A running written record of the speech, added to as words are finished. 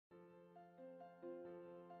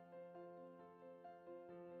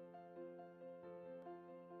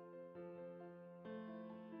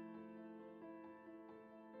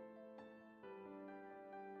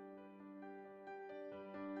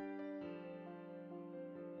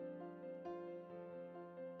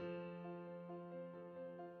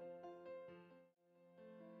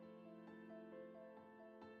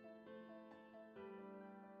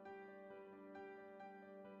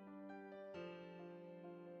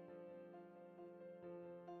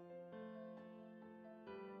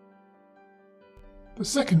The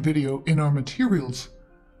second video in our materials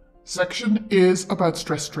section is about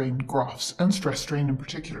stress-strain graphs and stress-strain in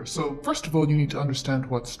particular. So first of all, you need to understand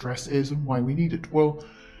what stress is and why we need it. Well,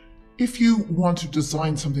 if you want to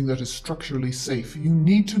design something that is structurally safe, you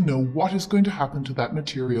need to know what is going to happen to that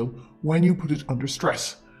material when you put it under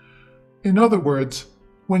stress. In other words,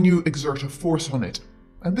 when you exert a force on it.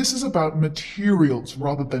 And this is about materials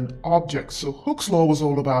rather than objects. So Hooke's law was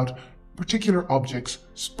all about particular objects,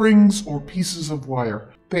 springs or pieces of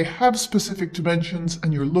wire. They have specific dimensions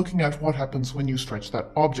and you're looking at what happens when you stretch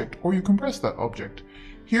that object or you compress that object.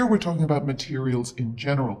 Here we're talking about materials in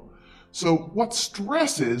general. So what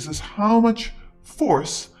stress is how much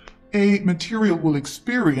force a material will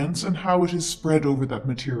experience and how it is spread over that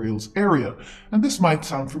material's area. And this might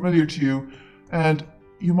sound familiar to you, and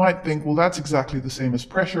you might think, well, that's exactly the same as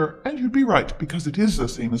pressure, and you'd be right, because it is the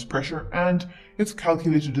same as pressure, and it's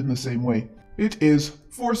calculated in the same way. It is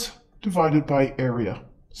force divided by area.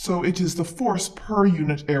 So it is the force per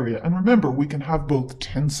unit area. And remember, we can have both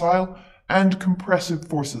tensile and compressive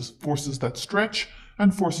forces, forces that stretch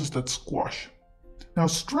and forces that squash. Now,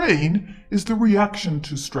 strain is the reaction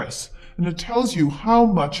to stress, and it tells you how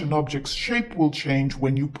much an object's shape will change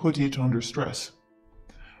when you put it under stress.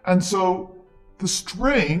 And so the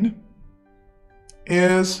strain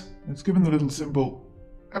is, it's given the little symbol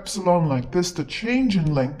epsilon like this, the change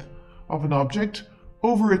in length of an object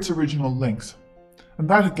over its original length. And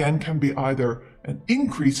that again can be either an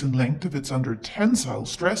increase in length if it's under tensile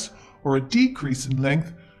stress, or a decrease in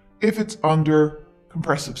length if it's under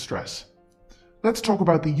compressive stress. Let's talk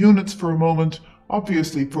about the units for a moment.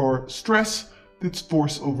 Obviously for stress, it's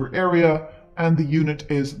force over area, and the unit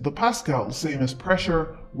is the Pascal, same as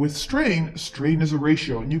pressure. With strain, strain is a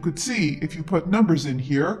ratio, and you could see if you put numbers in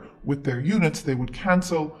here with their units, they would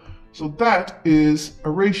cancel. So that is a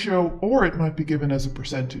ratio, or it might be given as a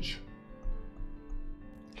percentage.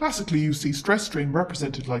 Classically, you see stress-strain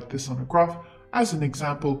represented like this on a graph as an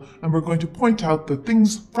example, and we're going to point out the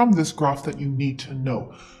things from this graph that you need to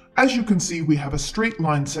know. As you can see, we have a straight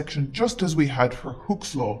line section just as we had for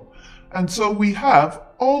Hooke's law. And so we have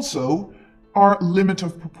also our limit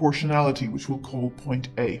of proportionality, which we'll call point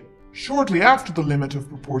A. Shortly after the limit of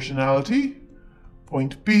proportionality,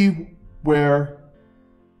 point B, where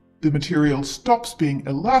the material stops being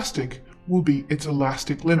elastic, will be its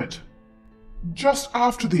elastic limit. Just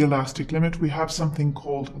after the elastic limit, we have something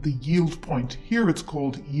called the yield point. Here it's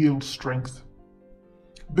called yield strength.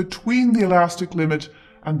 Between the elastic limit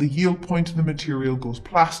and the yield point, the material goes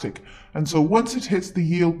plastic. And so once it hits the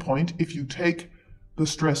yield point, if you take the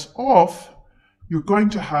stress off, you're going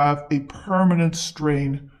to have a permanent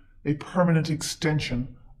strain, a permanent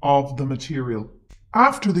extension of the material.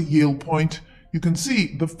 After the yield point, you can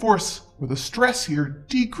see the force or the stress here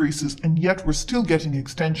decreases, and yet we're still getting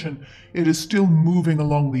extension. It is still moving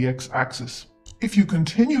along the x-axis. If you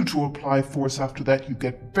continue to apply force after that, you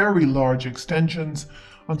get very large extensions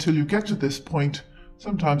until you get to this point,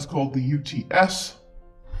 sometimes called the UTS,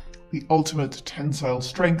 the ultimate tensile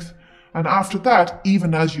strength. And after that,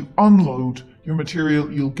 even as you unload your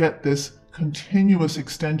material, you'll get this continuous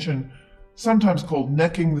extension, sometimes called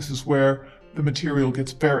necking. This is where the material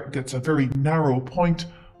gets a very narrow point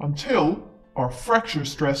until our fracture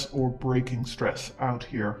stress or breaking stress out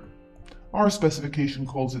here. Our specification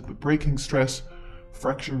calls it the breaking stress.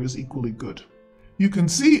 Fracture is equally good. You can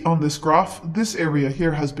see on this graph, this area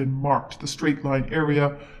here has been marked, the straight line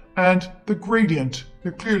area, and the gradient.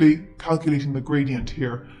 They're clearly calculating the gradient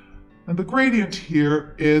here. And the gradient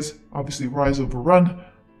here is obviously rise over run,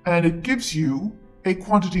 and it gives you a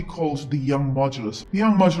quantity called the Young modulus. The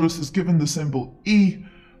Young modulus is given the symbol E,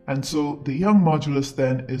 and so the Young modulus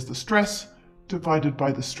then is the stress divided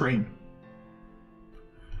by the strain.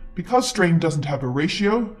 Because strain doesn't have a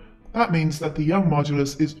ratio, that means that the Young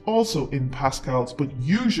modulus is also in pascals, but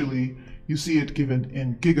usually you see it given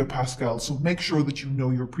in gigapascals, so make sure that you know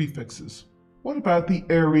your prefixes. What about the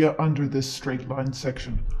area under this straight line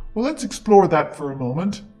section? Well, let's explore that for a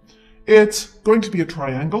moment. It's going to be a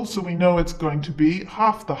triangle, so we know it's going to be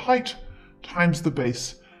half the height times the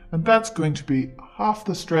base, and that's going to be half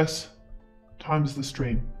the stress times the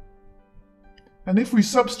strain. And if we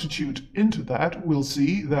substitute into that, we'll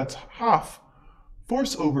see that's half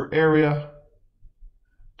force over area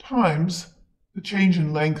times the change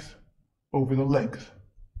in length over the length.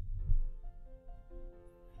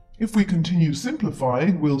 If we continue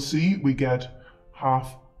simplifying, we'll see we get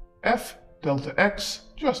half F delta X,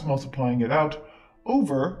 just multiplying it out,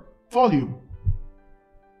 over volume.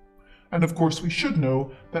 And of course we should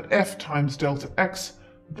know that F times delta X,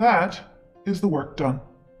 that is the work done.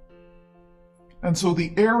 And so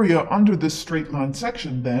the area under this straight line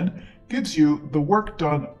section then gives you the work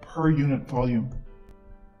done per unit volume.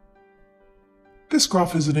 This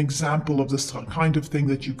graph is an example of this kind of thing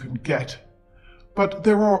that you can get. But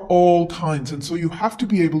there are all kinds, and so you have to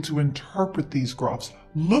be able to interpret these graphs.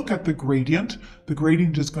 Look at the gradient. The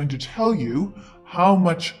gradient is going to tell you how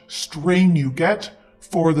much strain you get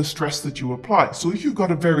for the stress that you apply. So if you've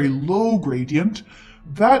got a very low gradient,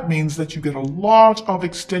 that means that you get a lot of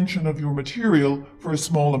extension of your material for a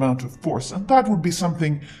small amount of force. And that would be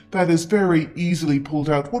something that is very easily pulled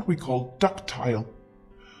out, what we call ductile.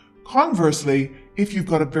 Conversely, if you've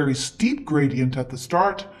got a very steep gradient at the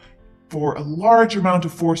start, for a large amount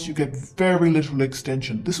of force you get very little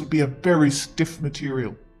extension. This would be a very stiff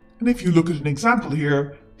material. And if you look at an example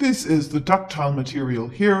here, this is the ductile material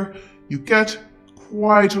here. You get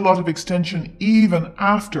quite a lot of extension even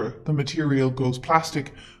after the material goes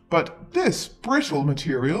plastic. But this brittle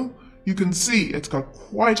material, you can see it's got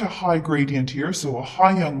quite a high gradient here, so a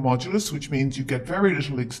high Young modulus, which means you get very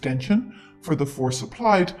little extension for the force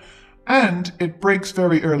applied, and it breaks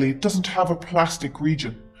very early. It doesn't have a plastic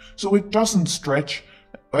region, so it doesn't stretch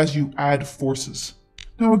as you add forces.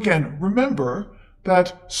 Now again, remember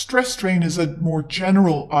that stress strain is a more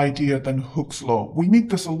general idea than Hooke's law. We meet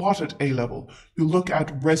this a lot at A level. You look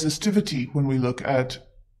at resistivity when we look at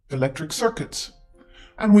electric circuits.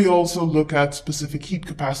 And we also look at specific heat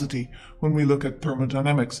capacity when we look at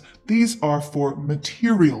thermodynamics. These are for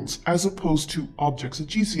materials as opposed to objects. At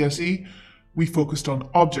GCSE, we focused on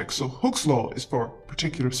objects. So Hooke's law is for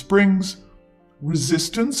particular springs.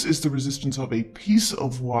 Resistance is the resistance of a piece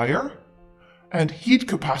of wire. And heat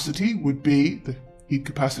capacity would be the heat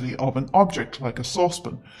capacity of an object like a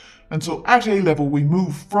saucepan. And so at A level, we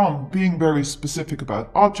move from being very specific about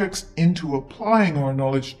objects into applying our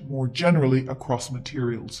knowledge more generally across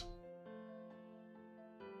materials.